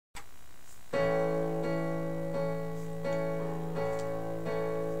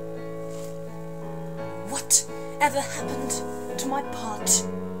ever happened to my part?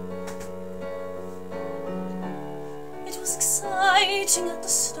 It was exciting at the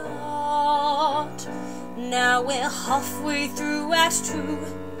start. Now we're halfway through Act 2,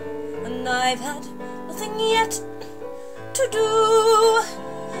 and I've had nothing yet to do.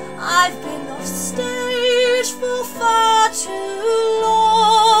 I've been off stage for far too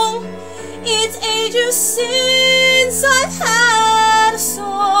long. It's ages since I've had a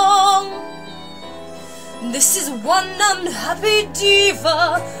song. This is one unhappy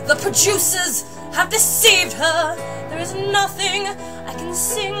diva. The producers have deceived her. There is nothing I can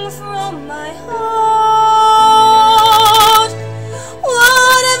sing from my heart.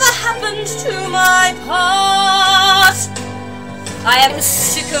 Whatever happened to my part? I am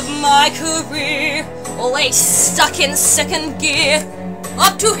sick of my career, always stuck in second gear,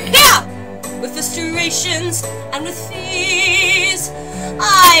 up to here with frustrations and with fears.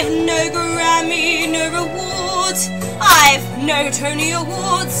 I've no Grammy, no rewards, I've no Tony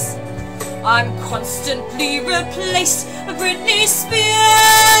Awards. I'm constantly replaced with Britney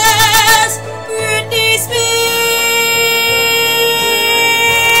Spears, Britney Spears.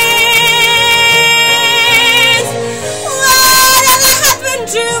 Whatever happened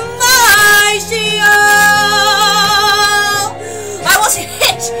to my show? I was a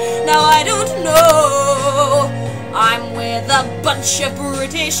hit, now I don't know. I'm with a bunch of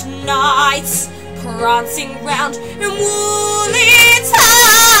British knights, prancing round in woolly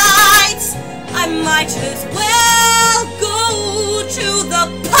tights. I might as well go to the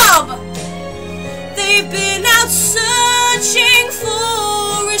pub. They've been out searching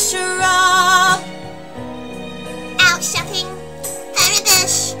for a shrub. Out shopping for a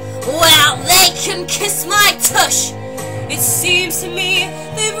bush. Well, they can kiss my tush. It seems to me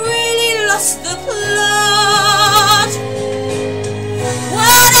they've really lost the plot.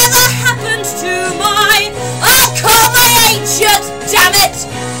 Whatever happened to my... I'll call my agent, damn it!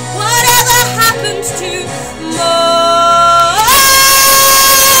 Whatever happened to my...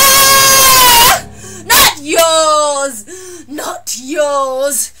 Not yours! Not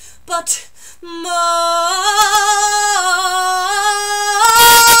yours, but mine!